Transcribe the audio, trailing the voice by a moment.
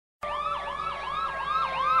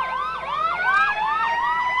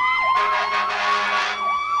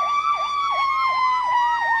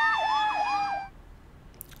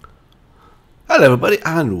Hello everybody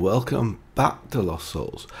and welcome back to Lost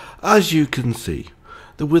Souls. As you can see,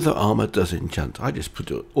 the wither armor does enchant. I just put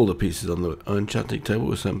all the pieces on the enchanting table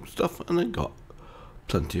with some stuff and then got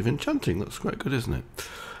plenty of enchanting. That's quite good, isn't it?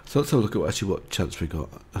 So let's have a look at actually what chance we got.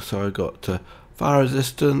 So I got fire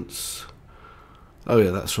resistance. Oh yeah,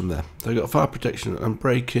 that's from there. So I got fire protection and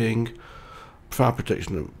breaking, fire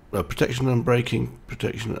protection and protection and breaking,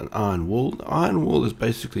 protection and iron wall. Iron wall is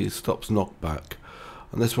basically stops knockback.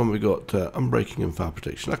 And this one we got unbreaking and fire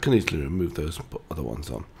protection. I can easily remove those and put other ones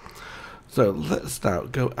on. So let's now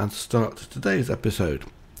go and start today's episode.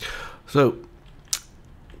 So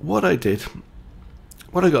what I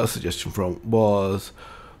got a suggestion from was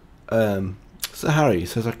Sir Harry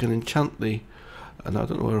says I can enchant the, and I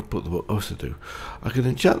don't know where I put the book. Also do I can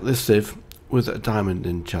enchant this sieve with a diamond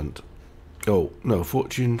enchant. Oh no,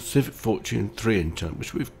 civic fortune 3 enchant,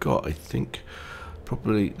 which we've got, I think,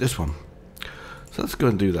 probably this one. So let's go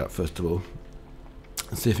and do that first of all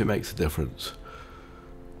and see if it makes a difference.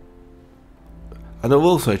 And I've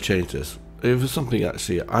also changed this. It was something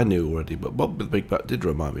actually I knew already, but Bob with the Big Bat did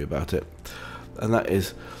remind me about it. And that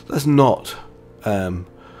is, let's not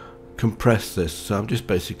compress this. So I'm just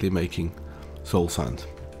basically making soul sand.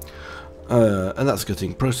 And that's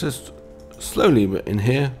getting processed slowly in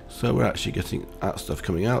here. So we're actually getting stuff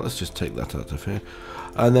coming out. Let's just take that out of here.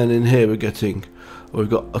 And then in here we're getting, we've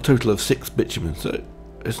got a total of 6 bitumen, so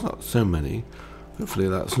it's not so many. Hopefully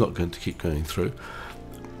that's not going to keep going through.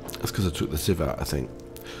 That's because I took the sieve out, I think.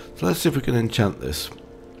 So let's see if we can enchant this.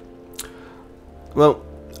 Well,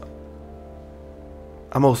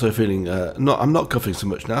 I'm also feeling I'm not coughing so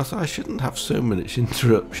much now, so I shouldn't have so many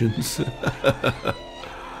interruptions.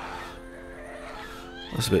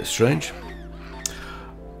 That's a bit strange.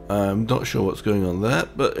 I'm not sure what's going on there,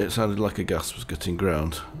 but it sounded like a gas was getting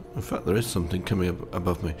ground. In fact, there is something coming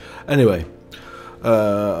above me. Anyway,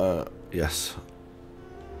 yes.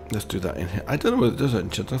 Let's do that in here. I don't know whether it does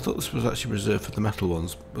enchant. I thought this was actually reserved for the metal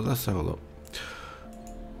ones, but let's have a look.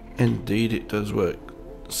 Indeed, it does work.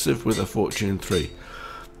 Sieve with a fortune 3.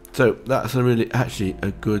 So that's actually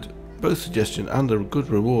a good both suggestion and a good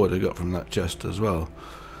reward I got from that chest as well.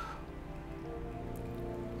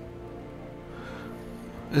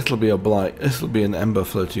 This'll be a blight. This'll be an ember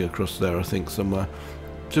floating across there, I think, somewhere.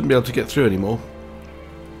 Shouldn't be able to get through anymore.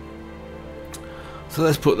 So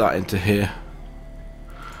let's put that into here.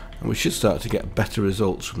 And we should start to get better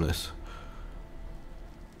results from this.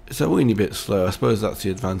 It's a weeny bit slow. I suppose that's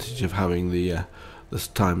the advantage of having the this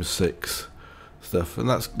 ×6 stuff. And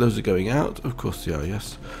those are going out. Of course they are,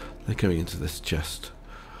 yes. They're coming into this chest.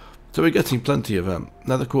 So we're getting plenty of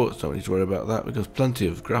nether quartz. Don't need to worry about that. We've got plenty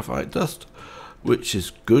of graphite dust, which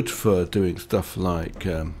is good for doing stuff like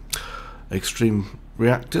extreme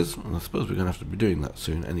reactors, and I suppose we're going to have to be doing that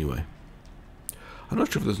soon anyway. I'm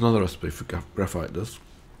not sure if there's another recipe for graphite dust.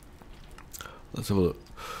 Let's have a look.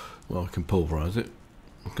 Well, I can pulverise it.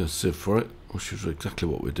 I'm going to sieve for it, which is exactly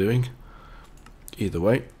what we're doing. Either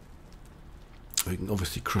way, we can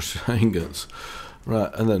obviously crush ingots, right?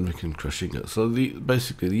 And then we can crush ingots. So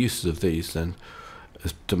basically, the uses of these then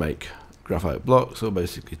is to make graphite blocks, or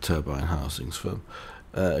basically turbine housings for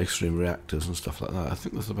extreme reactors and stuff like that. I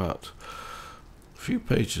think there's about a few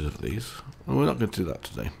pages of these. Well, we're not going to do that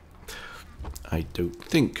today, I don't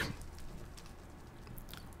think.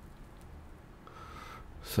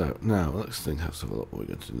 So now let's have a look what we're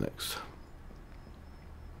going to do next.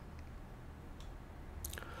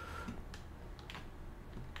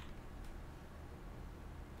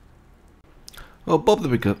 Well, Bob the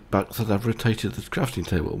Big Bat said I've rotated this crafting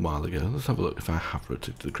table a while ago. Let's have a look if I have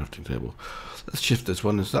rotated the crafting table. Let's shift this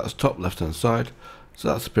one. So that's top left hand side. So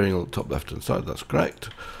that's appearing on the top left hand side. That's correct.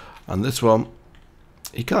 And this one,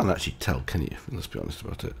 you can't actually tell, can you? Let's be honest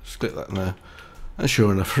about it. Just click that there. And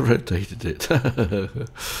sure enough, I rotated it.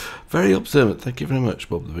 Very observant. Thank you very much,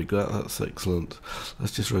 Bob the Big Bat. That's excellent.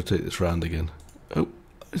 Let's just rotate this round again. Oh,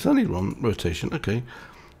 it's only one rotation. Okay.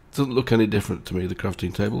 Doesn't look any different to me, the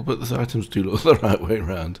crafting table, but the items do look the right way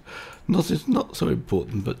around. It's not so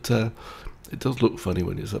important, but it does look funny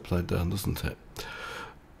when it's upside down, doesn't it?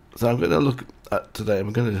 So I'm going to look at today.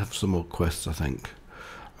 I'm going to have some more quests, I think.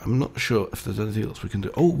 I'm not sure if there's anything else we can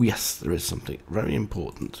do. Oh yes, there is something very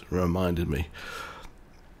important. Reminded me.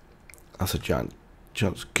 That's a giant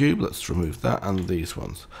cube. Let's remove that and these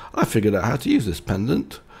ones. I figured out how to use this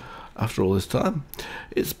pendant after all this time.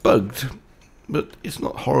 It's bugged, but it's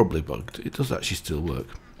not horribly bugged. It does actually still work.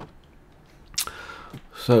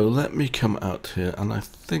 So let me come out here, and I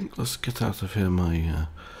think let's get out of here my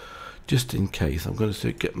just in case. I'm going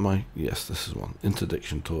to get my, yes, this is one,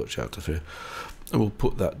 interdiction torch out of here. And we'll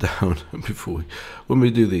put that down before when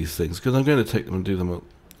we do these things, because I'm going to take them and do them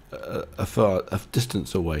a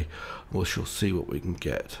distance away, and we shall see what we can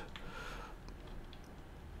get.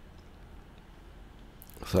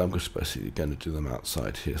 So I'm just basically going to do them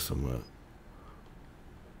outside here somewhere.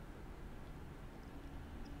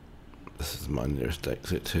 This is my nearest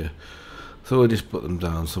exit here. So we'll just put them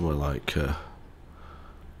down somewhere like,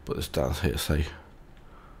 put this down here, say.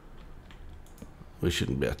 We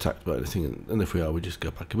shouldn't be attacked by anything, and if we are, we just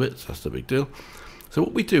go back a bit, so that's no big deal. So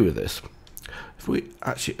what we do with this, if we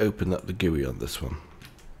actually open up the GUI on this one,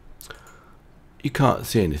 you can't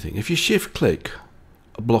see anything. If you shift click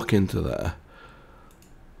a block into there,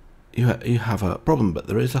 you have a problem, but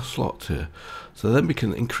there is a slot here. So then we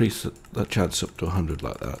can increase the chance up to 100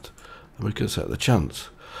 like that, and we can set the chance.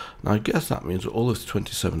 Now I guess that means that all those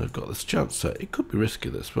 27 have got this chance set. It could be risky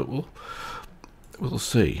this, but we'll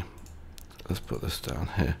see. Let's put this down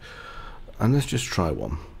here, and let's just try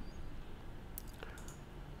one.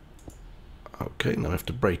 Okay, now we have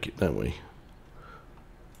to break it, don't we?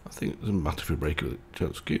 I think it doesn't matter if we break it with a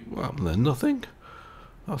chance cube. What happened there? Nothing?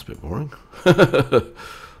 That's a bit boring. What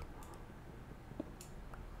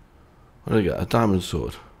do we get? A diamond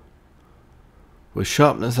sword. With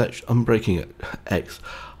sharpness H, unbreaking at X.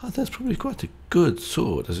 Oh, that's probably quite a good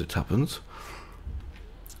sword, as it happens.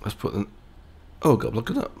 Let's put them. Oh, got a block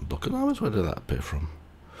of diamonds. Where did that appear from?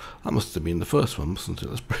 That must have been the first one, mustn't it?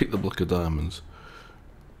 Let's break the block of diamonds.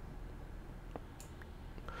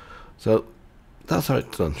 So that's how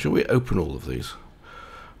it's done. Shall we open all of these?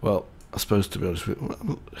 Well, I suppose, to be honest with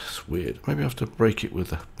you, it's weird. Maybe I have to break it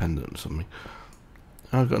with a pendant or something.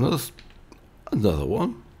 I've got another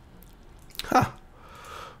one. Ha!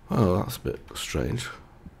 Oh, that's a bit strange.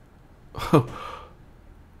 Oh,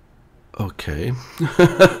 okay.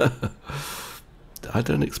 I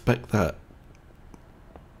don't expect that.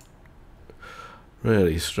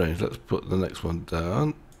 Really strange. Let's put the next one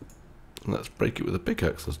down. And let's break it with a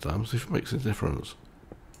pickaxe this time, see if it makes a difference.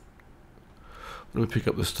 What do we pick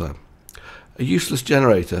up this time? A useless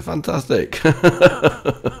generator. Fantastic.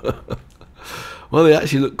 Well, they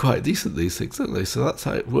actually look quite decent, these things, don't they? So that's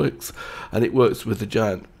how it works. And it works with the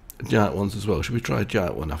giant ones as well. Should we try a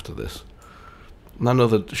giant one after this?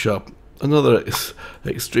 Another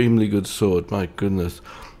extremely good sword. My goodness.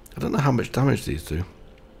 I don't know how much damage these do.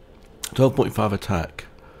 12.5 attack.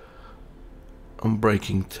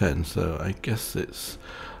 Unbreaking 10. So I guess it's...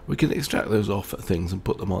 We can extract those off at things and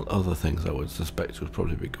put them on other things, I would suspect would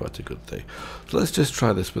probably be quite a good thing. So let's just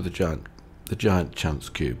try this with the giant chance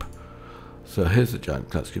cube. So here's the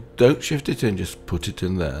giant chance cube. Don't shift it in, just put it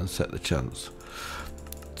in there and set the chance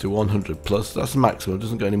to 100 plus. That's the maximum. It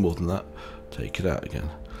doesn't go any more than that. Take it out again.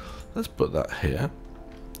 Let's put that here.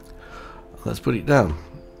 Let's put it down.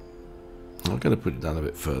 I'm going to put it down a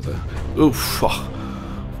bit further. Oof! Oh.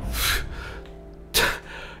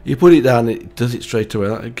 You put it down, it does it straight away.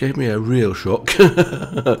 It gave me a real shock.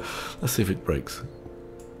 Let's see if it breaks.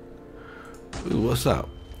 Ooh, what's that?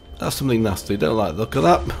 That's something nasty. Don't like the look of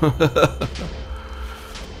that.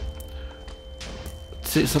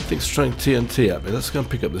 See, something throwing TNT at me. Let's go and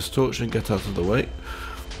pick up this torch and get out of the way.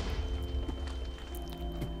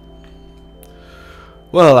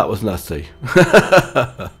 Well, that was nasty.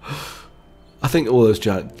 I think all those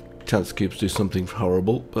giant chance cubes do something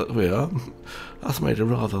horrible, but we are. That's made a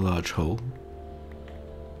rather large hole.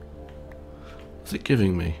 What's it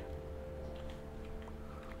giving me?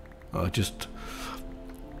 Oh, just...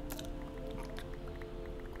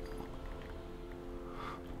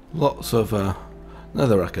 Lots of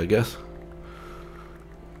netherrack, I guess.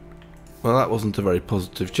 Well, that wasn't a very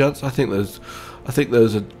positive chance. I think those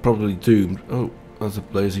are probably doomed. Oh, there's a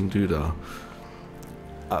blazing doodah.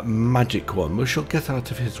 A magic one. We shall get out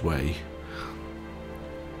of his way.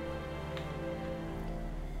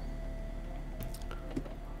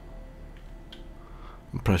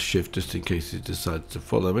 And press shift just in case he decides to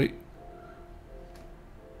follow me.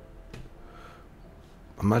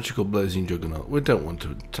 A magical blazing juggernaut. We don't want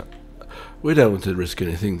to risk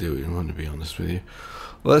anything, do we? I want to be honest with you.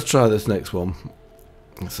 Well, let's try this next one.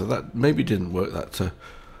 So that maybe didn't work. That.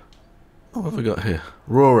 Oh, what have I got here?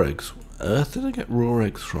 Raw eggs. Earth? Did I get raw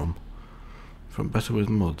eggs from? From Better With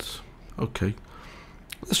Mods. Okay.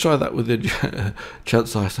 Let's try that with the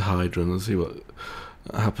chance hydra and see what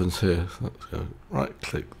happens here. So let's go right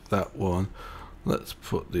click that one. Let's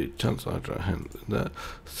put the chance hydra in there.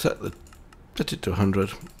 Set it to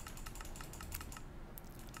 100.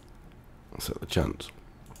 Set the chance.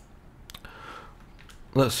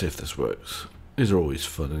 Let's see if this works. These are always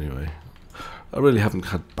fun anyway. I really haven't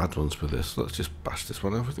had bad ones with this. Let's just bash this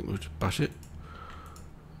one off. I think we'll just bash it.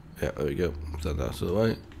 Yeah, there we go. Send that out of the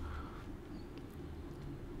way.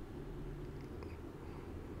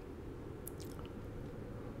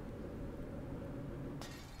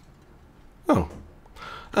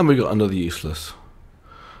 And we got another useless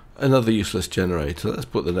generator. Let's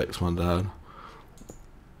put the next one down.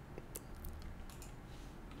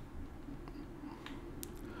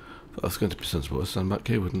 That's going to be sensible. I'd stand back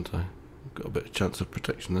here, wouldn't I? Got a bit of chance of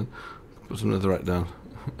protection then. Put another right down.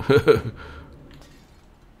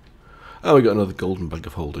 Oh, we got another golden bag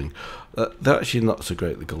of holding. They're actually not so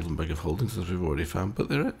great, the golden bag of holdings, as we've already found, but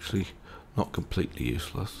they're actually not completely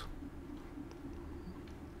useless.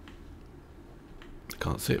 I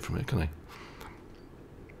can't see it from here, can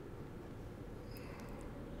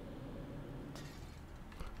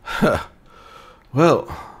I? Well,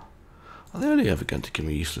 are they only ever going to give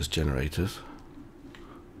me useless generators?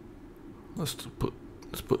 Let's put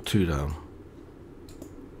 2 down.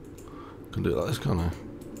 Can do it like this, can't I?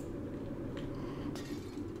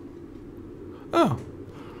 Oh.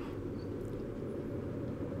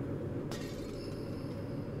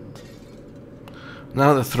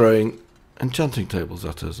 Now they're throwing enchanting tables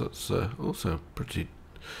at us. That's also pretty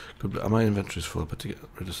good. My inventory's full. I better get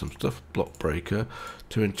rid of some stuff. Block breaker,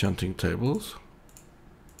 2 enchanting tables.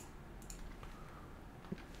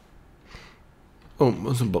 Oh,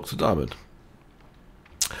 and some blocks of diamond.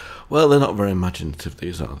 Well, they're not very imaginative,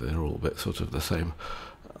 these, are they? They're all a bit sort of the same.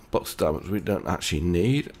 Blocks of diamonds we don't actually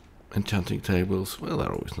need. Enchanting tables, well,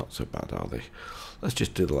 they're always not so bad, are they? Let's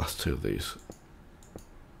just do the last 2 of these.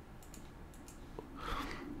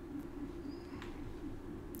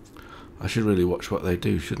 I should really watch what they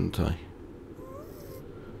do, shouldn't I?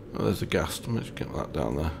 Oh, there's a ghast. Let's get that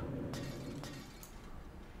down there.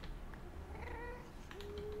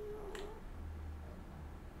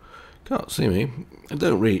 Can't see me. I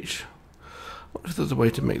don't reach. What if there's a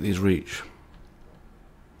way to make these reach?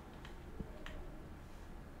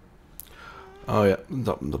 Oh yeah,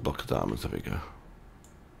 the block of diamonds, there we go.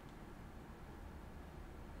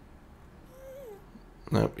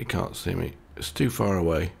 No, you can't see me. It's too far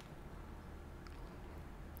away.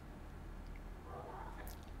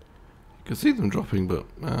 You can see them dropping, but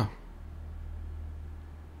now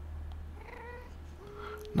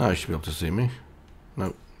you should be able to see me.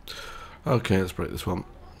 No. Okay, let's break this one.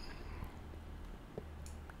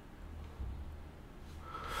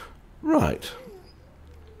 Right.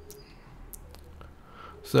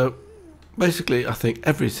 So, basically, I think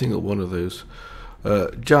every single one of those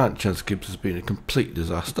giant chance cubes has been a complete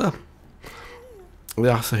disaster. The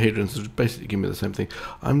Asahedrons have basically given me the same thing.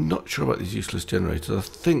 I'm not sure about these useless generators. I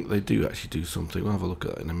think they do actually do something. We'll have a look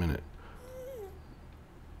at that in a minute.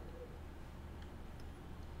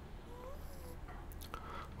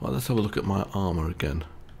 Well, let's have a look at my armour again.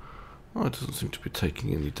 Oh, it doesn't seem to be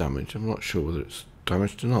taking any damage. I'm not sure whether it's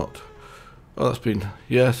damaged or not. Oh, that's been...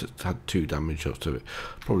 Yes, it's had 2 damage up to it.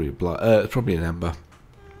 Probably probably an ember.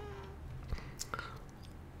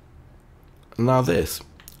 Now this,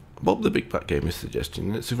 Bob the Big Bat Game is suggesting,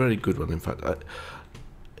 and it's a very good one, in fact.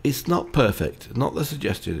 It's not perfect. Not the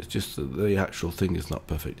suggestion, it's just that the actual thing is not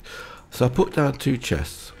perfect. So I put down 2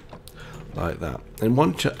 chests, like that. And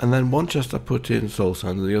then one chest I put in soul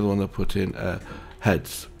sand, and the other one I put in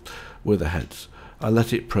heads, with the heads. I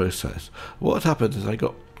let it process. What happened is I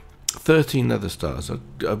got 13 nether stars.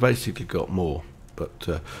 I basically got more, but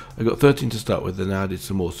I got 13 to start with, then I added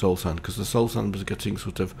some more soul sand, because the soul sand was getting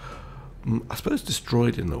sort of, I suppose,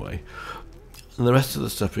 destroyed in a way. And the rest of the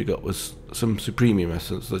stuff we got was some supremium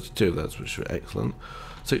essence, 32 of those, which were excellent.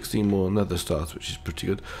 16 more nether stars, which is pretty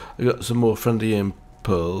good. I got some more friendly imp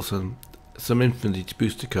pearls and some infinity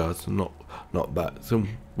booster cards, and not bad.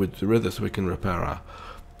 Some with the Rither, so we can repair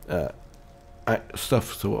our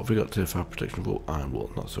stuff. So what have we got to fire protection for? Iron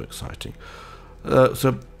wool, not so exciting.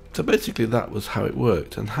 So basically that was how it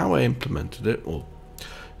worked, and how I implemented it, I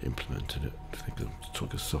think I'm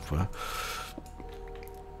talking software.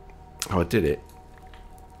 How I did it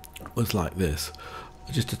was like this.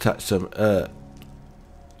 I just attached some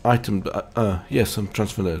some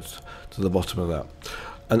transfer nodes to the bottom of that,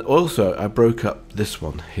 and also I broke up this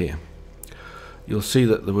one here. You'll see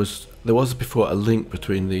that there was before a link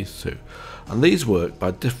between these 2, and these work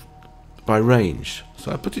by range.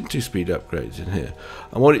 So I put in 2 speed upgrades in here,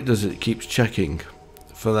 and what it does is it keeps checking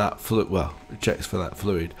for that fluid. Well, it checks for that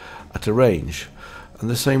fluid at a range, and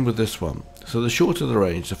the same with this one. So the shorter the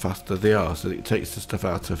range, the faster they are. So it takes the stuff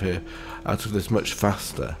out of here, out of this much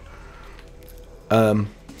faster. And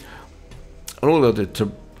all I did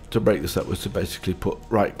to break this up was to basically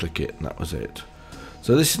right click it, and that was it.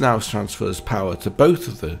 So this now transfers power to both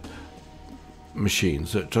of the machines.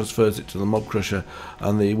 So it transfers it to the mob crusher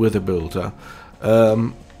and the wither builder,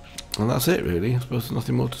 and that's it really. I suppose there's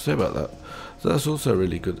nothing more to say about that. So that's also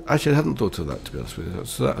really good. Actually, I hadn't thought of that, to be honest with you.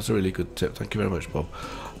 So that's a really good tip. Thank you very much, Bob.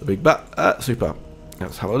 The Big Bat. Super.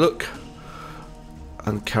 Let's have a look.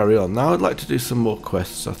 and carry on. Now I'd like to do some more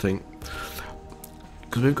quests, I think,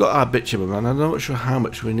 because we've got our bitumen, man. I'm not sure how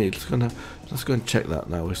much we need. Let's go and check that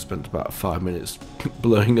now. We've spent about 5 minutes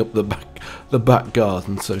blowing up the back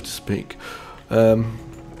garden, so to speak. Oh,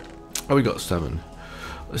 we got 7.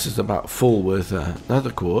 This is about full with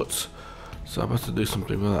nether quartz, so I'll have to do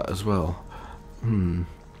something with that as well.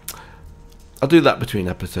 I'll do that between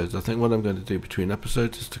episodes. I think what I'm going to do between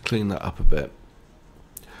episodes is to clean that up a bit.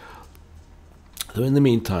 So in the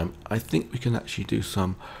meantime, I think we can actually do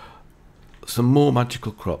some more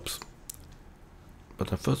magical crops.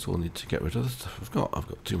 But I first of all need to get rid of the stuff I've got. I've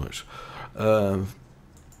got too much. How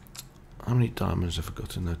many diamonds have I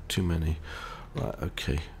got in there? Too many. Right,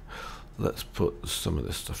 okay. Let's put some of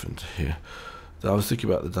this stuff into here. I was thinking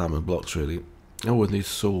about the diamond blocks, really. Oh, we need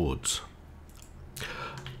swords.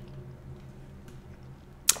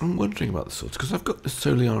 I'm wondering about the swords, because I've got this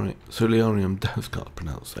Soliarium, I can't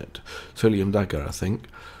pronounce it. Solium dagger, I think.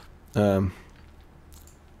 Where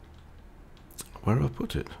have I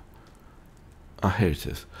put it? Ah, here it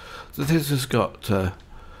is. So this has got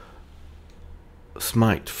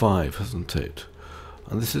smite 5, hasn't it?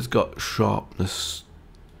 And this has got sharpness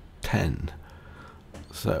 10.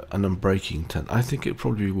 So, and unbreaking 10. I think it'd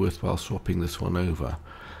probably be worthwhile swapping this one over,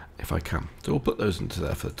 if I can. So we'll put those into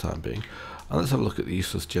there for the time being. And let's have a look at the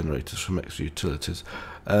useless generators from extra utilities.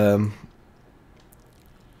 How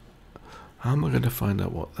am I going to find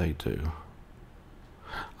out what they do?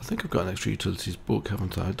 I think I've got an extra utilities book,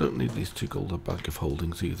 haven't I? I don't need these 2 golden bag of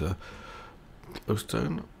holdings either.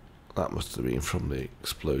 Glowstone? That must have been from the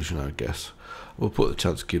explosion, I guess. We'll put the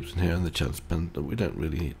chance cubes in here and the chance pendant. We don't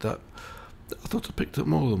really need that. I thought I picked up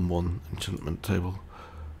more than one enchantment table.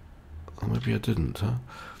 Or maybe I didn't, huh?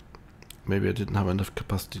 Maybe I didn't have enough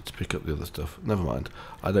capacity to pick up the other stuff. Never mind.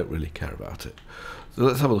 I don't really care about it. So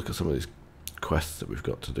let's have a look at some of these quests that we've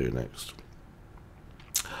got to do next.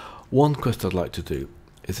 One quest I'd like to do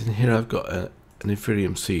is in here. I've got an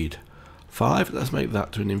Inferium seed 5. Let's make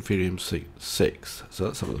that to an Inferium 6. So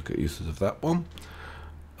let's have a look at uses of that one.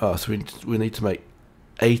 So we need to make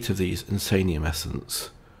 8 of these Insanium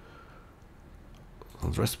essence.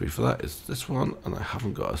 And the recipe for that is this one, and I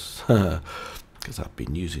haven't got a because I've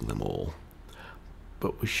been using them all.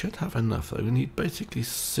 But we should have enough though. We need basically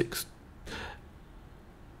 6.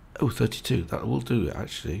 Oh, 32. That will do it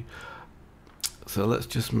actually. So let's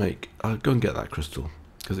just make. I'll go and get that crystal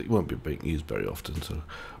because it won't be being used very often, so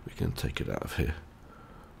we can take it out of here.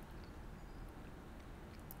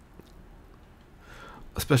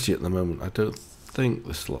 Especially at the moment, I don't think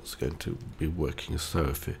the slot's going to be working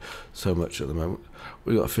so much at the moment.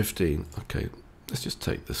 We got 15. Okay, let's just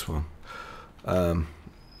take this one. And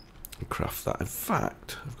craft that. In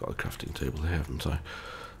fact, I've got a crafting table here, haven't I?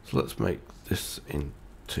 So let's make this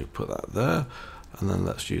into put that there, and then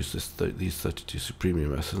let's use these 32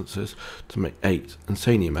 supremium essences to make 8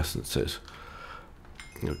 Insanium essences.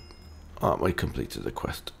 Aren't we completed the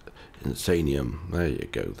quest? Insanium. There you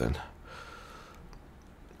go then.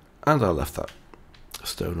 And I left that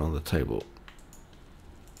stone on the table.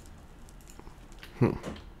 The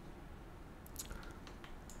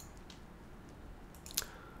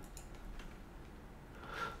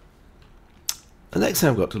next thing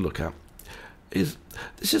I've got to look at is,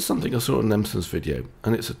 this is something I saw in Nemson's video,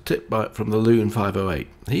 and it's a tip from the Loon 508.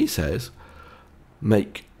 He says,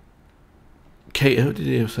 make, what did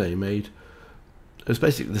he say he made? It was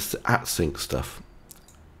basically this at-sync stuff.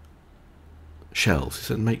 Shells. He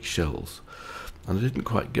said make shells. And I didn't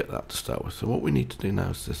quite get that to start with. So what we need to do now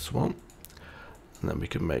is this one. And then we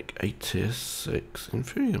can make a tier 6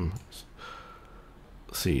 Inferium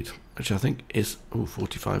seed, which I think is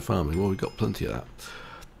 45 farming. Well, we've got plenty of that.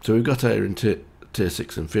 So we've got our tier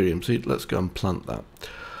 6 Inferium seed. Let's go and plant that.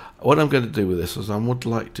 What I'm going to do with this is I would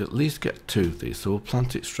like to at least get 2 of these. So we'll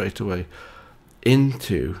plant it straight away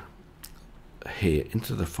into here,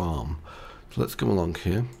 into the farm. So let's come along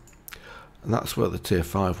here. And that's where the tier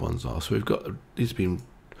 5 ones are. So we've got these being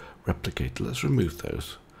replicated. Let's remove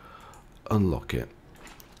those. Unlock it.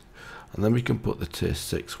 And then we can put the tier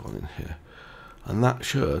 6 one in here. And that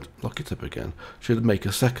should, lock it up again, should make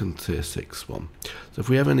a second tier 6 one. So if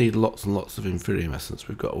we ever need lots and lots of Inferium essence,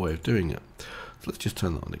 we've got a way of doing it. So let's just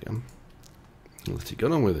turn that on again. And let's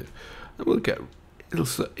get on with it. And we'll get,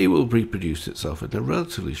 it will reproduce itself in a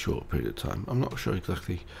relatively short period of time. I'm not sure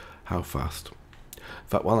exactly how fast. In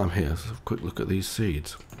fact, while I'm here, let's have a quick look at these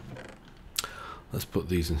seeds. Let's put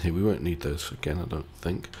these in here. We won't need those again, I don't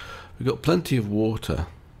think. We've got plenty of water.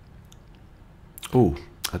 Oh,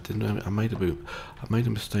 I made a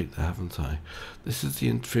mistake there, haven't I? This is the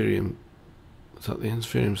Inferium. Is that the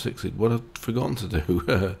Inferium 6 seed? What I've forgotten to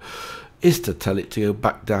do is to tell it to go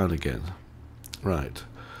back down again. Right,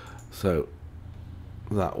 so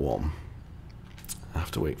that one, I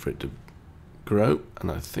have to wait for it to grow, and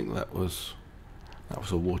I think that was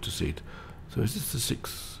a water seed. So is this the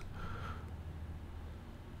 6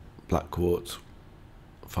 black quartz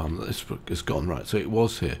farm that this is gone? Right, so it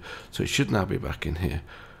was here, so it should now be back in here.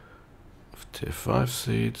 Tier 5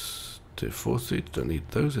 seeds, tier 4 seeds, don't need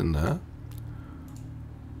those in there.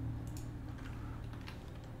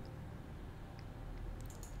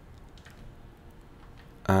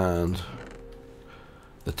 And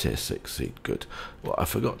the tier 6 seed, good. What I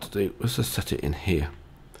forgot to do was to set it in here.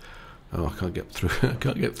 Oh, I can't get through. I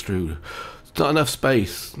can't get through. It's not enough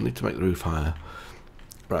space. I need to make the roof higher.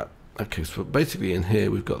 Right, okay, so basically in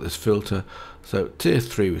here we've got this filter. So tier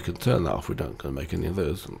 3 we can turn that off. We're not going to make any of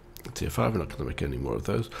those. Tier 5 we're not going to make any more of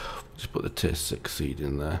those. We'll just put the tier 6 seed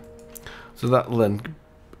in there. So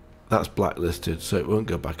that's blacklisted, so it won't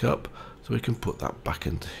go back up. So we can put that back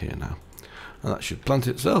into here now. And that should plant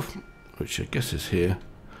itself, which I guess is here.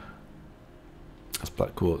 That's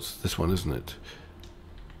black quartz, this one, isn't it?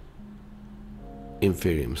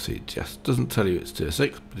 Inferium seed, yes. Doesn't tell you it's tier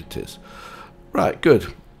 6, but it is. Right,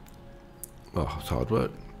 good. Oh, it's hard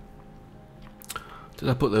work. Did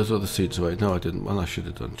I put those other seeds away? No, I didn't. Well, I should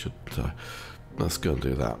have done, shouldn't I? Let's go and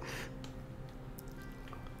do that.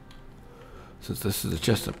 Since this is the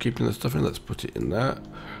chest I'm keeping the stuff in, let's put it in there.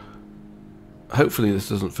 Hopefully this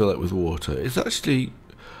doesn't fill it with water. It's actually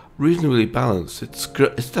reasonably balanced. It's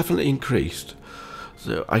definitely increased.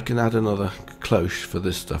 So I can add another cloche for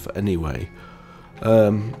this stuff anyway.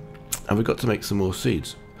 And we've got to make some more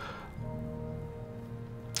seeds.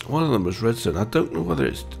 One of them was redstone. I don't know whether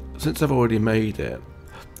it's, since I've already made it,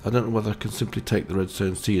 I don't know whether I can simply take the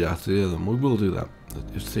redstone seed out of the other one. We will do that.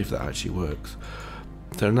 Let's see if that actually works.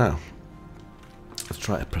 So now, let's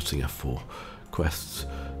try pressing F4 quests.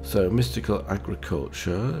 So mystical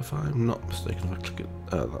agriculture, if I'm not mistaken, if I click it,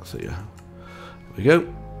 oh, that's it, yeah. There we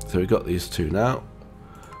go. So we've got these two now.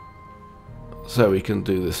 So we can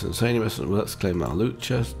do this Insanium, and let's claim our loot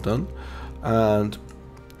chest, done. And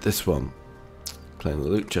this one, claim the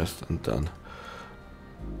loot chest, and done.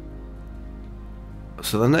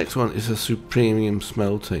 So the next one is a Supremium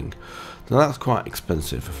smelting. Now that's quite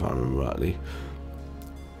expensive if I remember rightly,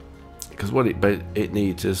 because what it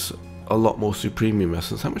needs is a lot more Supremium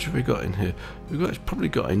essence. How much have we got in here? We've probably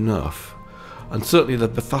got enough. And certainly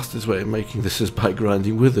the fastest way of making this is by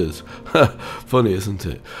grinding withers. Funny, isn't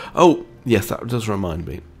it? Oh, yes, that does remind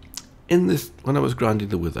me. In this, when I was grinding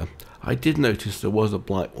the wither, I did notice there was a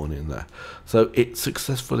blight one in there. So it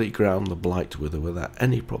successfully ground the blight wither without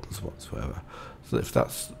any problems whatsoever. So if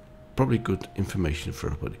that's probably good information for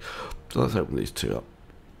everybody. So let's open these two up.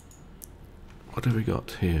 What have we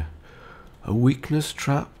got here? A weakness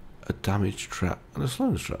trap, a damage trap, and a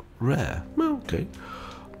slowness trap. Rare. Well, okay.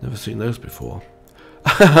 Never seen those before.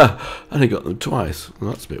 Only got them twice. Well,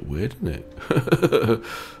 that's a bit weird, isn't it?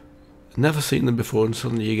 Never seen them before, and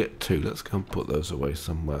suddenly you get two. Let's go and put those away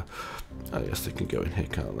somewhere. I guess they can go in here,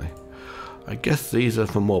 can't they? I guess these are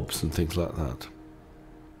for mobs and things like that.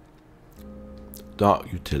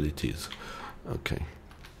 Dark utilities. Okay.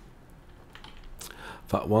 In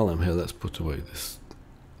fact, while I'm here, let's put away this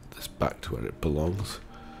back to where it belongs.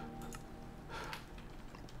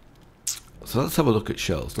 So let's have a look at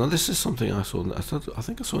shells. Now this is something I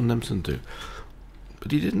think I saw Nemson do,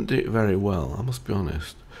 but he didn't do it very well, I must be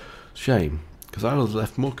honest. Shame, because I was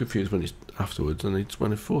left more confused afterwards than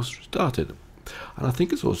when it first started. And I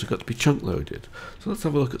think it's also got to be chunk loaded. So let's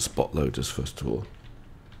have a look at spot loaders first of all.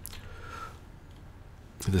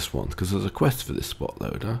 This one, because there's a quest for this spot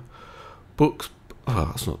loader. Books,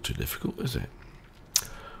 that's not too difficult, is it?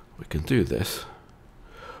 We can do this.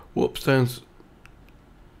 Warp stones,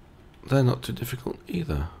 they're not too difficult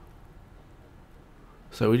either.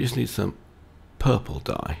 So we just need some purple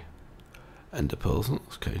dye. Ender pearls,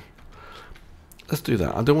 okay. Let's do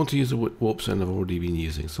that. I don't want to use a warp stone I've already been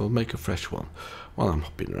using, so I'll make a fresh one while I'm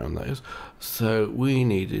hopping around, that is. So we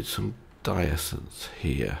needed some dye essence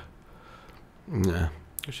here. Yeah,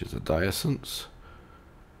 which is a dye essence.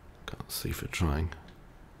 Can't see for trying.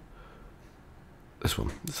 This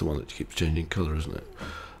one. It's the one that keeps changing colour, isn't it?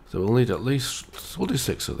 So we'll need at least, we'll do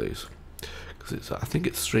 6 of these, because I think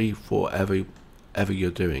it's 3 for every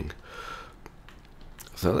you're doing.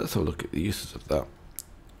 So let's have a look at the uses of that.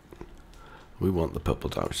 We want the purple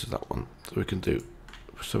dye, which is that one. So we can do,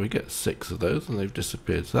 so we get 6 of those, and they've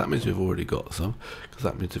disappeared. So that means we've already got some, because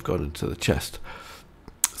that means they've gone into the chest.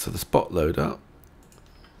 So the spot loader,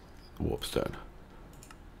 warpstone.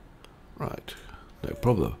 Right, no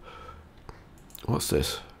problem. What's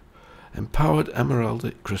this? Empowered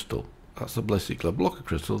emeraldic crystal. That's basically a block of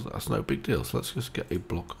crystals. That's no big deal. So let's just get a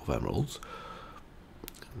block of emeralds.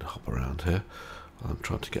 hop around here. I'm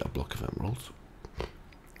trying to get a block of emeralds.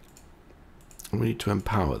 And we need to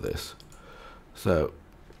empower this. So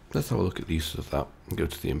let's have a look at the use of that and go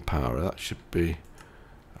to the empower. That should be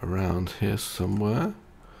around here somewhere.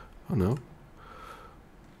 Oh no.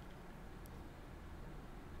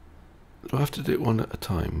 Do I have to do it one at a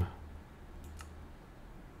time?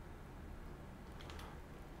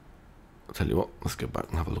 I'll tell you what, let's go back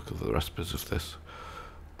and have a look at the recipes of this.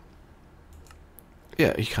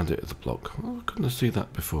 Yeah, you can do it with a block. Oh, I couldn't see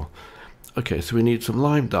that before. Okay, so we need some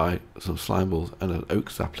lime dye, some slime balls, and an oak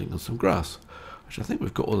sapling and some grass. Which I think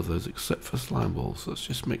we've got all of those except for slime balls. So let's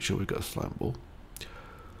just make sure we've got a slime ball.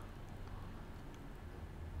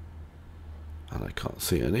 And I can't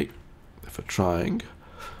see any if we're trying.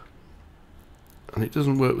 And it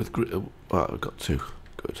doesn't work with grit. Well, I've got two.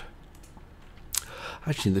 Good.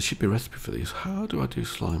 Actually, there should be a recipe for these. How do I do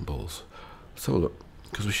slime balls? So look,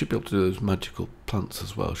 because we should be able to do those magical plants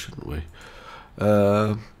as well, shouldn't we?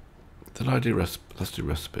 Did I do recipe? Let's do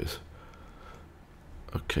recipes.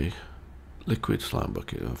 Okay, liquid slime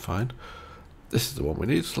bucket. Oh, fine. This is the one we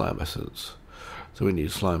need. Slime essence. So we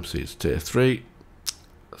need slime seeds tier 3.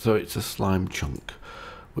 So it's a slime chunk,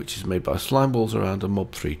 which is made by slime balls around a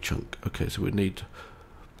mob 3 chunk. Okay, so we need,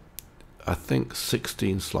 I think,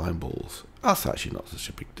 16 slime balls. That's actually not such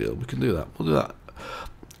a big deal. We can do that. We'll do that.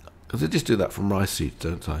 Because I just do that from rice seeds,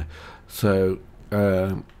 don't I? So,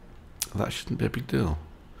 that shouldn't be a big deal.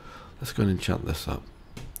 Let's go and enchant this up.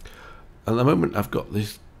 At the moment, I've got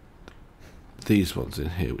these ones in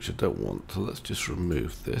here, which I don't want. So let's just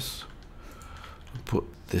remove this and put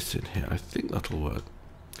this in here. I think that'll work.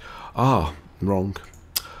 Ah, wrong.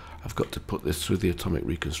 I've got to put this through the atomic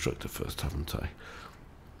reconstructor first, haven't I?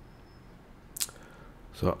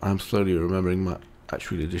 So I'm slowly remembering my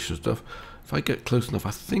actual addition stuff. If I get close enough,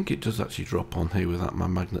 I think it does actually drop on here without my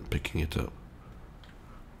magnet picking it up.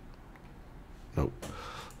 Nope.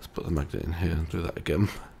 Let's put the magnet in here and do that again.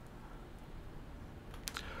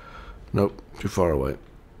 Nope, too far away.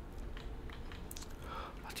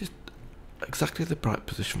 I just exactly the right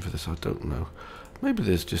position for this, I don't know. Maybe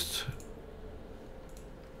there's just,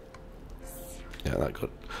 yeah, that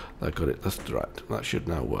got it. That's right. That should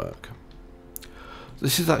now work.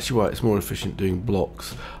 This is actually why it's more efficient doing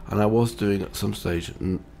blocks, and I was doing at some stage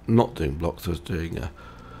not doing blocks. I was doing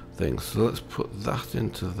things. So let's put that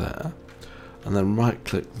into there, and then right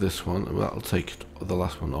click this one, and that'll take the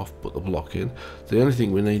last one off. Put the block in. The only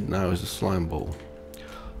thing we need now is a slime ball,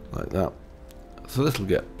 like that. So this will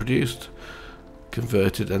get produced,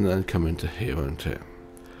 converted, and then come into here, won't it?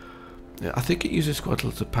 Yeah, I think it uses quite a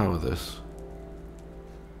lot to power this.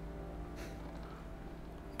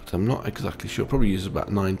 I'm not exactly sure. Probably uses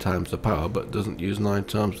about 9 times the power, but doesn't use 9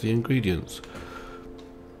 times the ingredients.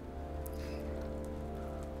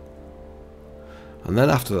 And then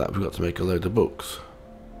after that, we've got to make a load of books.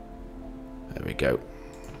 There we go.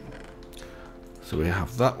 So we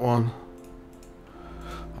have that one.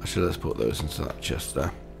 Actually, let's put those into that chest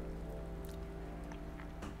there.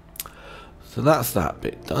 So that's that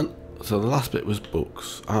bit done. So the last bit was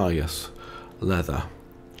books. Ah, yes, leather.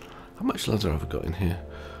 How much leather have I got in here?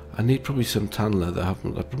 I need probably some tan leather. I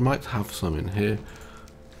might have some in here.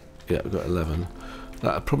 Yeah, I've got 11.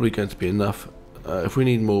 That's probably going to be enough. If we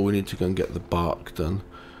need more, we need to go and get the bark done.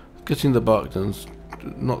 Getting the bark done is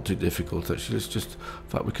not too difficult, actually. It's just, in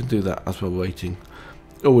fact, we can do that as we're waiting.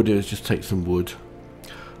 All we do is just take some wood.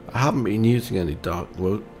 I haven't been using any dark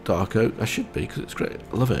oak. I should be, because it's great.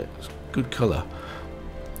 I love it. It's good colour.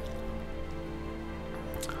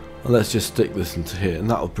 And let's just stick this into here,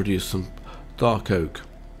 and that'll produce some dark oak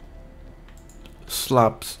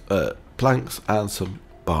slabs, planks, and some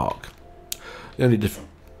bark. The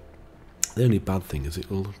only bad thing is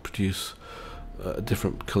it will produce a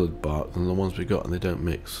different coloured bark than the ones we got, and they don't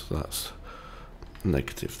mix. That's a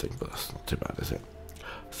negative thing, but that's not too bad, is it?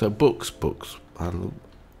 So books, and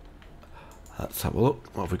let's have a look.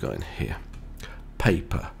 What have we got in here?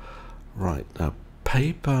 Paper. Right, now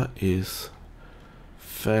paper is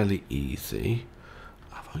fairly easy.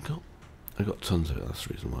 Have I got? I got tons of it. That's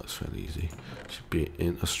the reason why it's fairly easy. Should be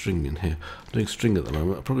in a string in here. I'm doing string at the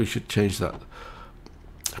moment. I probably should change that.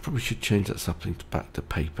 I probably should change that sapling back to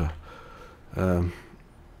paper. Let's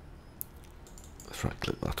right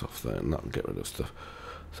click that off there, and that'll get rid of stuff.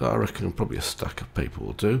 So I reckon probably a stack of paper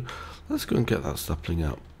will do. Let's go and get that sapling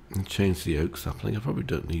out and change the oak sapling. I probably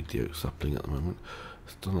don't need the oak sapling at the moment.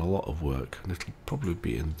 It's done a lot of work, and it'll probably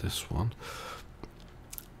be in this one.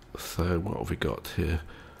 So what have we got here?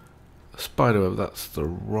 Spiderweb, that's the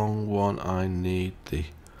wrong one. I need the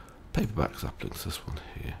paperback saplings, this one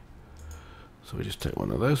here. So we just take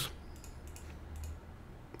one of those.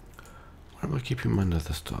 Where am I keeping my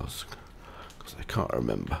nether stars? Because I can't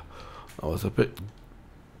remember. I was a bit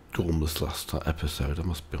gormless last episode, I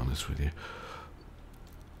must be honest with you.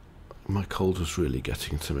 My cold was really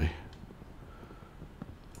getting to me.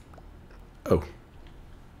 Oh.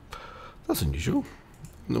 That's unusual.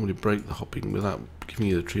 Normally break the hopping without giving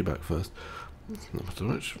you the tree back first. Not matter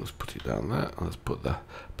much. Let's put it down there. And let's put the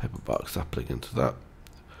paperbark sapling into that.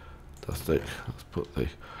 Fantastic. Let's put the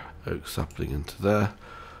oak sapling into there.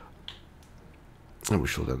 And we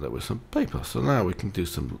shall end up with some paper. So now we can do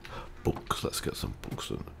some books. Let's get some books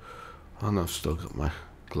in. And I've still got my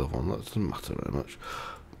glove on. That doesn't matter very much.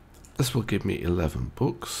 This will give me 11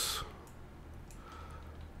 books.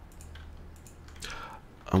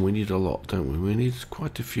 And we need a lot, don't we? We need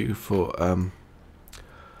quite a few for I've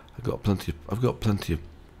got plenty of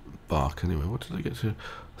bark anyway. What did I get to?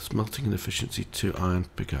 Smelting and efficiency 2 iron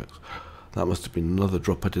pickaxe. That must have been another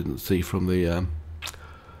drop I didn't see from the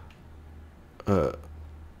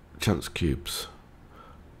chance cubes.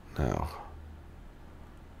 Now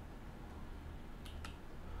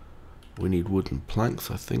we need wooden planks,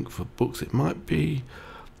 I think, for books. It might be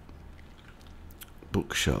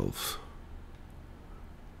bookshelves.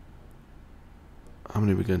 How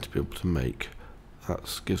many are we going to be able to make?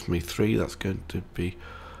 That gives me 3. That's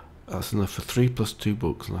enough for 3 plus 2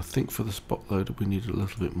 books, and I think for the spot loader we need a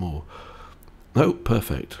little bit more. No,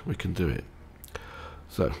 perfect, we can do it.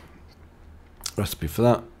 So, recipe for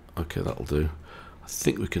that. Okay, that'll do. I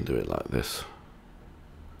think we can do it like this.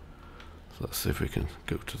 So let's see if we can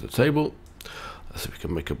go to the table. Let's see if we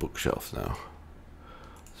can make a bookshelf now.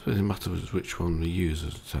 It really matters which one we use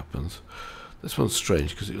as it happens. This one's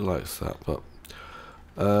strange because it likes that, but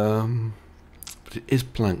it is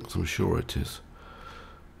planked, I'm sure it is.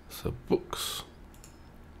 So books,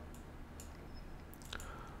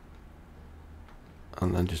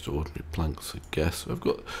 and then just ordinary planks, I guess. I've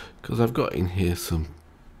got in here some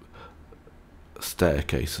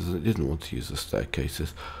staircases, and I didn't want to use the staircases.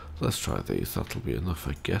 So let's try these. That'll be enough,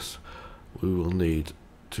 I guess. We will need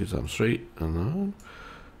 2 times 3, and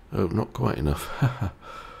oh, not quite enough.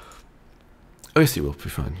 Oh yes, it will be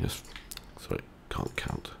fine. Yes, sorry, can't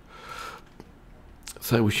count.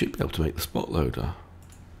 So we should be able to make the spot loader.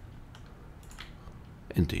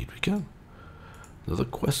 Indeed we can. Another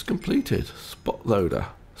quest completed. Spot loader.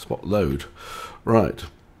 Spot load. Right.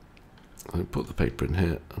 I'll put the paper in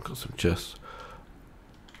here. I've got some chests.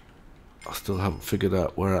 I still haven't figured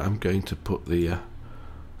out where I'm going to put the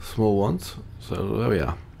small ones. So there we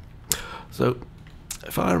are. So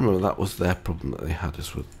if I remember, that was their problem that they had,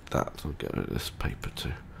 is with that. I'll get rid of this paper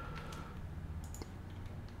too.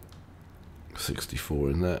 64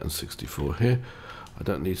 in there and 64 here. I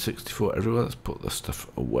don't need 64 everywhere. Let's put this stuff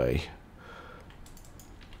away.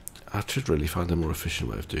 I should really find a more efficient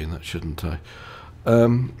way of doing that, shouldn't I?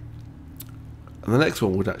 And the next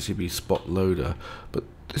one would actually be spot loader, but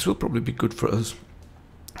this will probably be good for us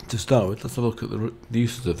to start with. Let's have a look at the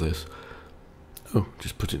uses of this. Oh,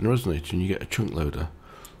 just put it in a resonator and you get a chunk loader.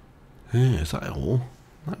 Yeah, is that all?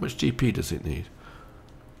 How much GP does it need?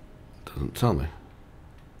 Doesn't tell me.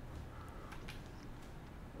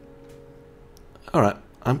 Alright,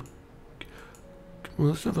 well,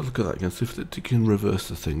 let's have a look at that again, see if it can reverse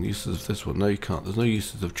the thing. Uses of this one. No, you can't. There's no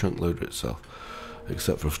uses of chunk loader itself,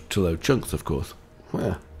 except for to load chunks, of course.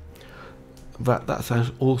 Yeah. That's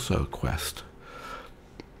also a quest.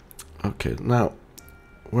 Okay, now,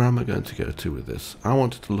 where am I going to go to with this? I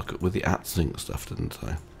wanted to look at with the @zinc stuff, didn't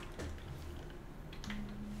I?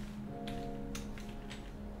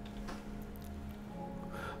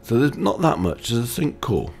 So there's not that much. There's a zinc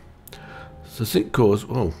core. So zinc cores,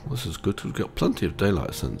 oh, this is good. We've got plenty of daylight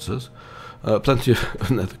sensors. Plenty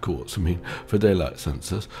of nether quartz, I mean, for daylight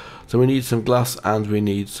sensors. So we need some glass and we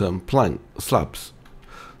need some slabs.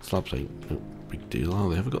 Slabs ain't no big deal, are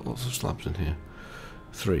they? Have we got lots of slabs in here?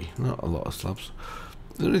 3, not a lot of slabs.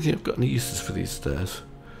 I don't think I've got any uses for these stairs.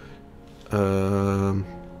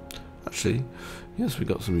 Actually, yes, we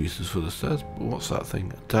got some uses for the stairs. But what's that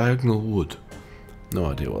thing? Diagonal wood. No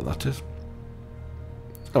idea what that is.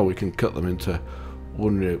 Oh, we can cut them into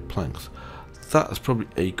ordinary planks. That's probably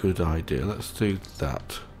a good idea. Let's do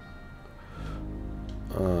that.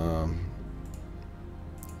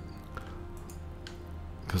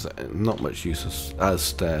 Because not much use as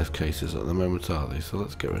staircases at the moment, are they? So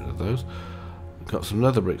let's get rid of those. Got some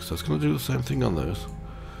nether brick stuff. Can I do the same thing on those?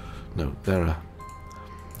 No, I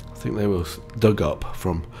think they were dug up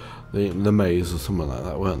from the maze or somewhere like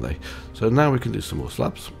that, weren't they? So now we can do some more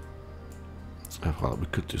slabs. Well, we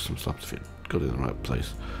could do some slabs if it got in the right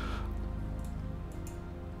place.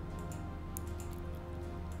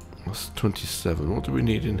 That's 27. What do we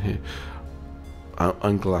need in here?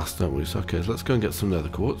 and glass, don't we? So, okay, so let's go and get some nether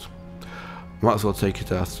quartz. Might as well take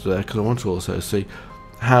it out there because I want to also see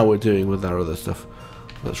how we're doing with our other stuff.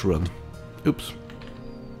 Let's run. Oops.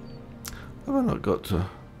 Have I not got to...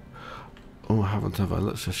 Oh, I haven't, have I?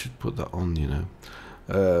 I should put that on, you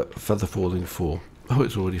know. Feather falling 4. Oh,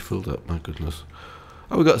 it's already filled up, my goodness.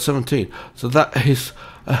 Oh, we got 17. So that is...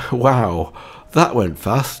 wow. That went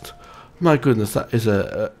fast. My goodness, that is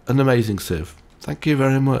an amazing sieve. Thank you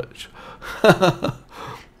very much.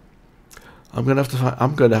 I'm going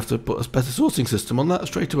to have to put a better sorting system on that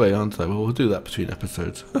straight away, aren't I? Well, we'll do that between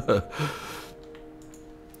episodes.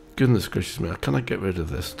 Goodness gracious me, can I get rid of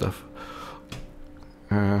this stuff?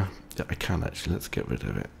 Yeah, I can actually. Let's get rid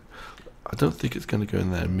of it. I don't think it's going to go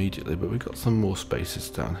in there immediately, but we've got some more spaces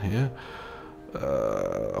down here.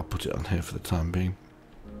 I'll put it on here for the time being.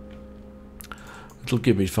 It'll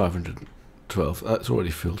give me 512. That's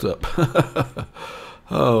already filled up.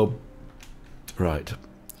 Oh, right.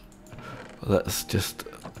 Let's just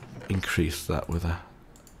increase that with a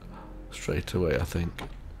straight away, I think.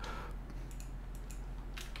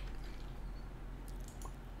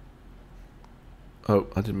 Oh,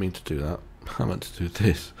 I didn't mean to do that. I meant to do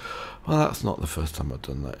this. Well, that's not the first time I've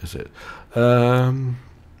done that, is it? I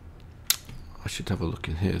should have a look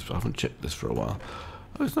in here, but I haven't checked this for a while.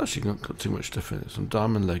 Oh, it's actually not got too much stuff in it. Some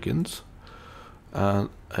diamond leggings and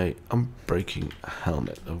a unbreaking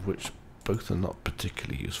helmet, of which both are not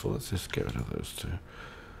particularly useful. Let's just get rid of those two.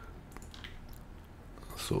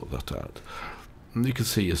 Sort that out. And you can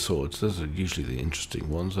see your swords. Those are usually the interesting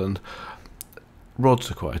ones, and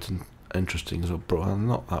rods are quite interesting as well. Well,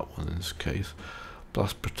 not that one in this case.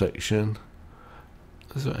 Blast protection.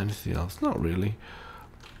 Is there anything else? Not really.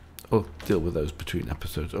 I'll deal with those between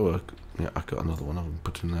episodes. Oh, yeah, I've got another one I can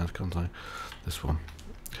put in there, can't I? This one.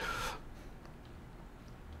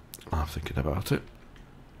 I'm thinking about it.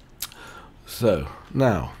 So,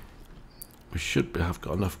 now, we should have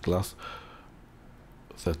got enough glass.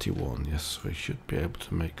 31, yes, we should be able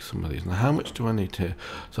to make some of these. Now, how much do I need here?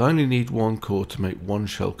 So I only need 1 core to make 1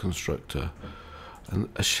 shell constructor and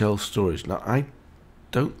a shell storage. Now, I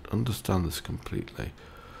don't understand this completely,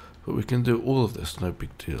 but we can do all of this, no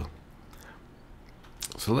big deal.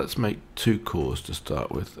 So let's make 2 cores to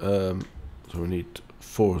start with. So we need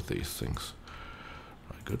 4 of these things.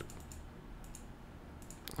 Right, good.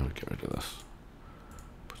 Let me get rid of this.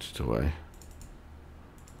 Put it away.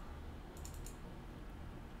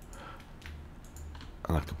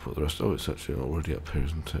 And I can put the rest. Oh, it's actually already up here,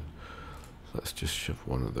 isn't it? Let's just shove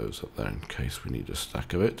one of those up there in case we need a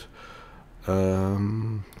stack of it.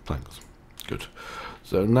 Planks. Good.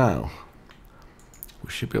 So now we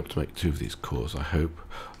should be able to make 2 of these cores, I hope.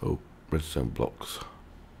 Oh, redstone blocks.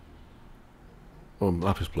 Oh,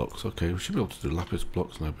 lapis blocks. Okay, we should be able to do lapis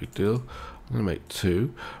blocks, no big deal. I'm going to make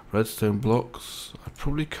 2 redstone blocks. I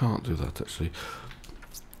probably can't do that actually,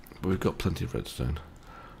 but we've got plenty of redstone.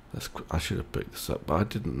 I should have picked this up, but I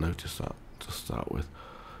didn't notice that to start with.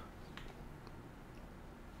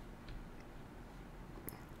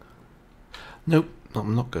 Nope,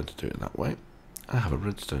 I'm not going to do it that way. I have a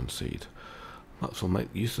redstone seed. Might as well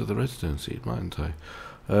make use of the redstone seed, mightn't I?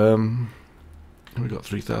 We've got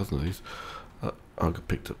 3,000 of these. I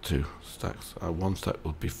picked up 2 stacks. 1 stack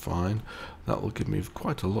will be fine. That will give me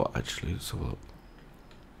quite a lot, actually. Let's have a look.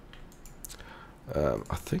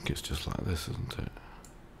 I think it's just like this, isn't it?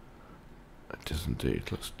 It is indeed.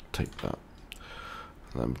 Let's take that.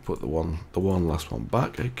 And then put the last one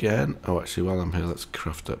back again. Oh, actually, while I'm here, let's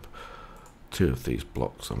craft up 2 of these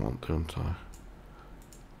blocks I want, don't I?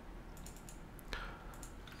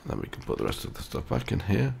 And then we can put the rest of the stuff back in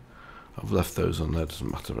here. I've left those on there,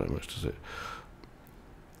 doesn't matter very much, does it?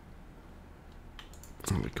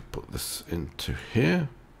 And we can put this into here.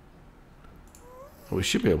 We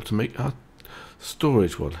should be able to make our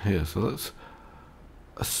storage one here. So that's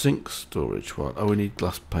a sink storage one. Oh, we need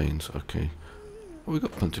glass panes. Okay. Well, we've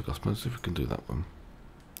got plenty of glass panes, so if we can do that one.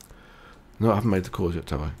 No, I haven't made the cores yet,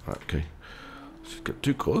 have I? Right, okay. Should get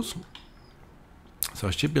 2 cores. So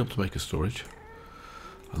I should be able to make a storage.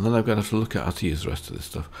 And then I'm going to have to look at how to use the rest of this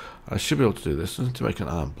stuff. I should be able to do this. I need to make an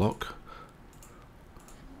iron block.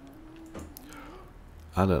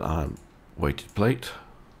 And an iron weighted plate.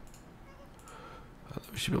 And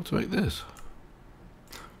we should be able to make this.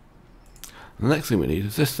 The next thing we need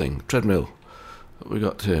is this thing, treadmill. We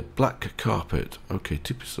got here, black carpet. Okay,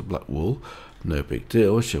 2 pieces of black wool. No big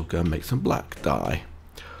deal. She'll go and make some black dye.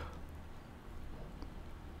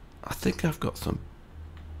 I think I've got some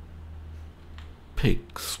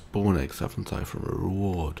pig spawn eggs, haven't I, from a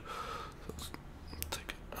reward. Let's take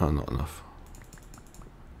it. Oh, not enough.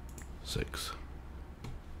 6.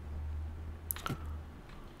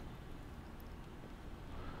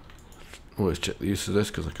 Always check the use of this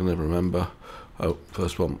because I can never remember. Oh,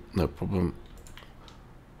 first one, no problem.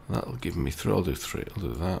 That'll give me 3. I'll do 3. I'll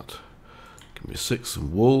do that. Give me 6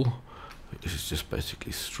 and wool. This is just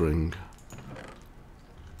basically string.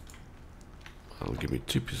 That'll give me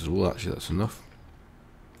 2 pieces of wool. Actually, that's enough.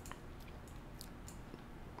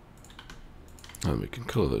 And we can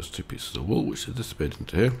colour those 2 pieces of wool, which have disappeared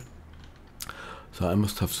into here. So I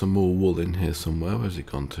must have some more wool in here somewhere. Where's it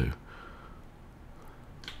gone to?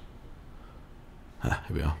 Ah,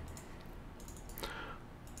 here we are.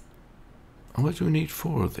 And where do we need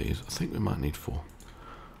 4 of these? I think we might need 4.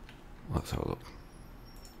 Let's have a look.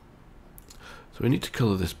 So we need to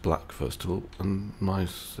colour this black first of all, and my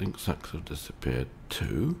ink sacks have disappeared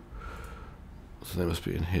too. So they must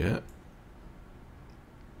be in here.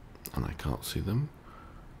 And I can't see them.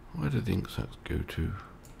 Where did the ink sacks go to?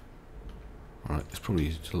 Alright, it's probably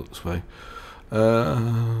easy to look this way.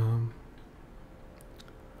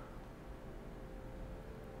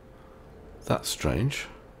 That's strange.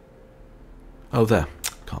 Oh, there.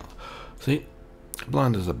 Can't. See?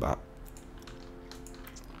 Blind as a bat.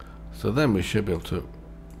 So then we should be able to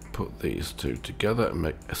put these 2 together and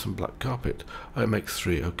make some black carpet. Oh, it makes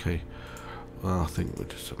 3, okay. Well, I think we'll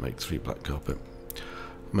just make 3 black carpet.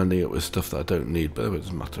 I'm ending it with stuff that I don't need, but it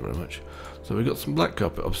doesn't matter very much. So we've got some black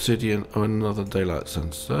carpet, obsidian, and another daylight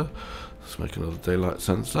sensor. Let's make another daylight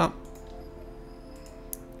sensor.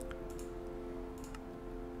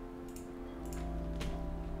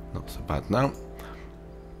 Not so bad now.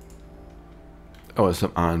 Oh, there's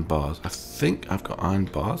some iron bars. I think I've got iron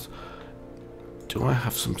bars. Do I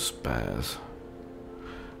have some spares?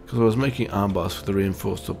 Because I was making iron bars for the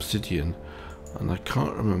reinforced obsidian, and I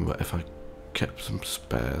can't remember if I kept some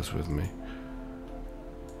spares with me.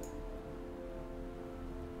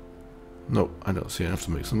 Nope, I don't see enough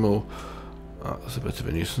to make some more. That's a bit of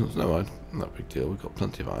a nuisance. No, not a big deal. We've got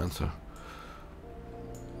plenty of iron, so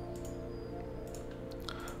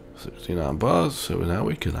 16 iron bars. So now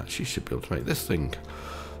we can actually should be able to make this thing,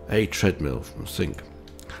 a treadmill from zinc.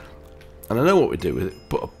 And I know what we do with it.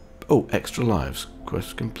 Put oh, extra lives.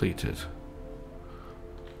 Quest completed.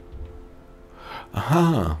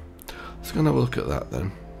 Aha. Let's go and have a look at that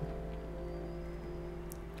then.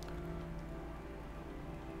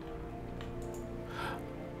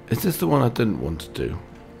 Is this the one I didn't want to do?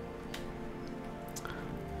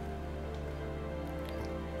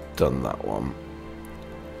 Done that one.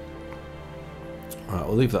 Right,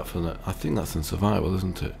 we'll leave that for now. I think that's in survival,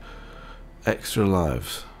 isn't it? Extra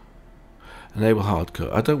lives. Enable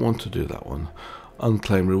hardcode. I don't want to do that one.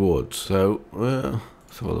 Unclaimed rewards. So,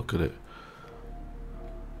 let's have a look at it.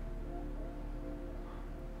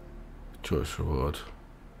 Choice reward.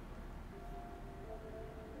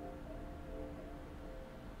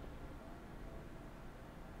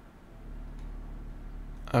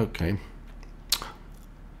 Okay.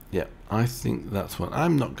 Yeah, I think that's one.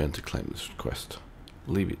 I'm not going to claim this request.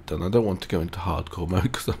 Leave it done. I don't want to go into hardcore mode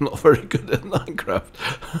because I'm not very good at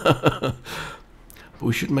Minecraft. But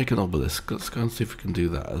we should make an obelisk. Let's go and see if we can do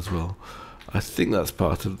that as well. I think that's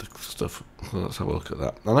part of the stuff. So let's have a look at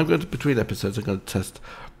that. And I'm going to, between episodes, I'm going to test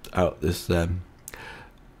out this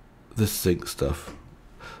this zinc stuff.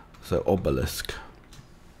 So obelisk.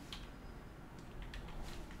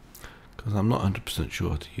 Because I'm not 100% sure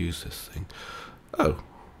how to use this thing. Oh.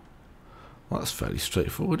 Well, that's fairly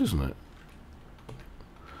straightforward, isn't it?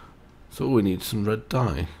 So all we need is some red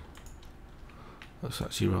dye. That's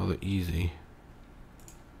actually rather easy.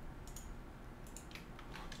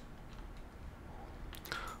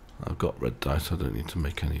 I've got red dye, so I don't need to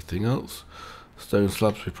make anything else. Stone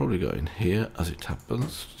slabs we probably got in here, as it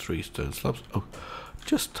happens. 3 stone slabs. Oh,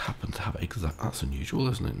 just happen to have exact. That's unusual,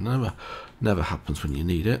 isn't it? Never happens when you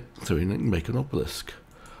need it. So we can make an obelisk.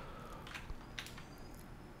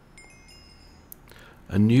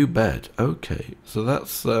 A new bed. Okay, so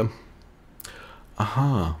that's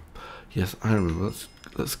aha. Yes, I remember.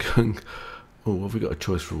 Let's go and, oh, what have we got? A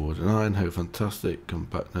choice reward. An iron hoe, fantastic. Come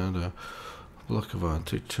back now. A block of iron,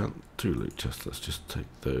 2 loot chests. Let's just take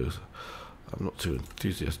those. I'm not too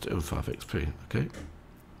enthusiastic. 5 XP. Okay.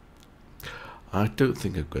 I don't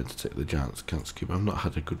think I'm going to take the giant's cube. I've not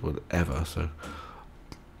had a good one ever, so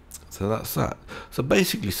that's that. So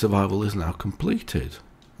basically, survival is now completed.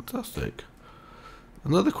 Fantastic.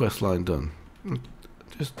 Another quest line done.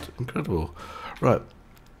 Just incredible. Right.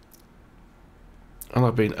 And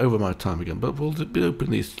I've been over my time again, but we'll open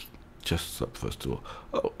these chests up first of all.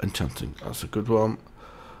 Oh, enchanting. That's a good one.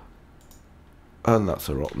 And that's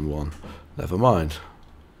a rotten one. Never mind.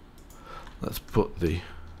 Let's put the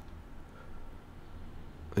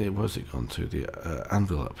where's it gone to? The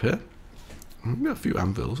anvil up here. We've got a few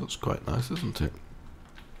anvils. That's quite nice, isn't it?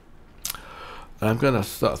 And I'm going to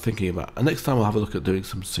start thinking about, and next time I'll have a look at doing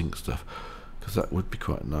some sync stuff, because that would be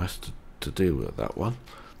quite nice to do with that one.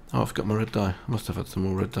 Oh, I've got my red dye. I must have had some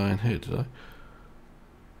more red dye in here, did I?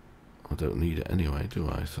 I don't need it anyway, do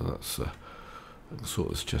I? So that's, I can sort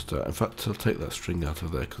this chest out. In fact, I'll take that string out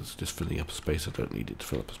of there because it's just filling up a space. I don't need it to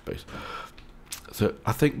fill up a space. So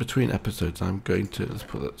I think between episodes I'm going to, let's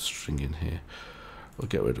put that string in here. We'll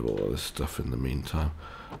get rid of all of this stuff in the meantime.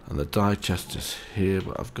 And the dye chest is here,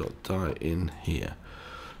 but I've got dye in here.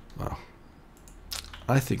 Wow.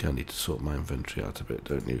 I think I need to sort my inventory out a bit,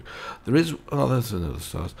 don't you? There is, oh, there's another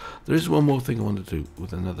star. There is one more thing I want to do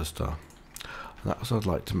with another star. And that's I'd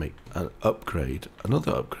like to make an upgrade,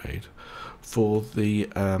 another upgrade for the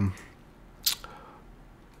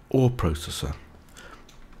ore processor.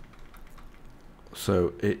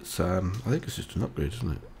 So it's, I think it's just an upgrade,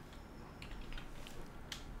 isn't it?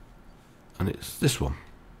 And it's this one.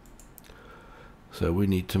 So we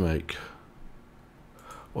need to make,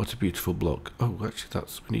 what a beautiful block. Oh, actually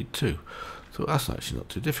we need 2. So that's actually not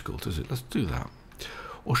too difficult, is it? Let's do that.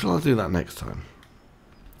 Or shall I do that next time?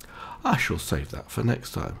 I shall save that for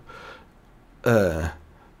next time.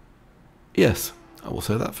 Yes, I will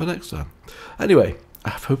save that for next time. Anyway, I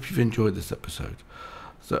hope you've enjoyed this episode.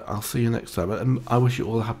 So I'll see you next time. And I wish you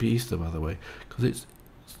all a happy Easter, by the way, because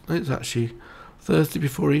it's actually Thursday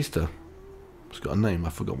before Easter. It's got a name, I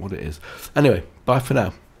forgot what it is. Anyway, bye for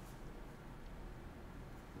now.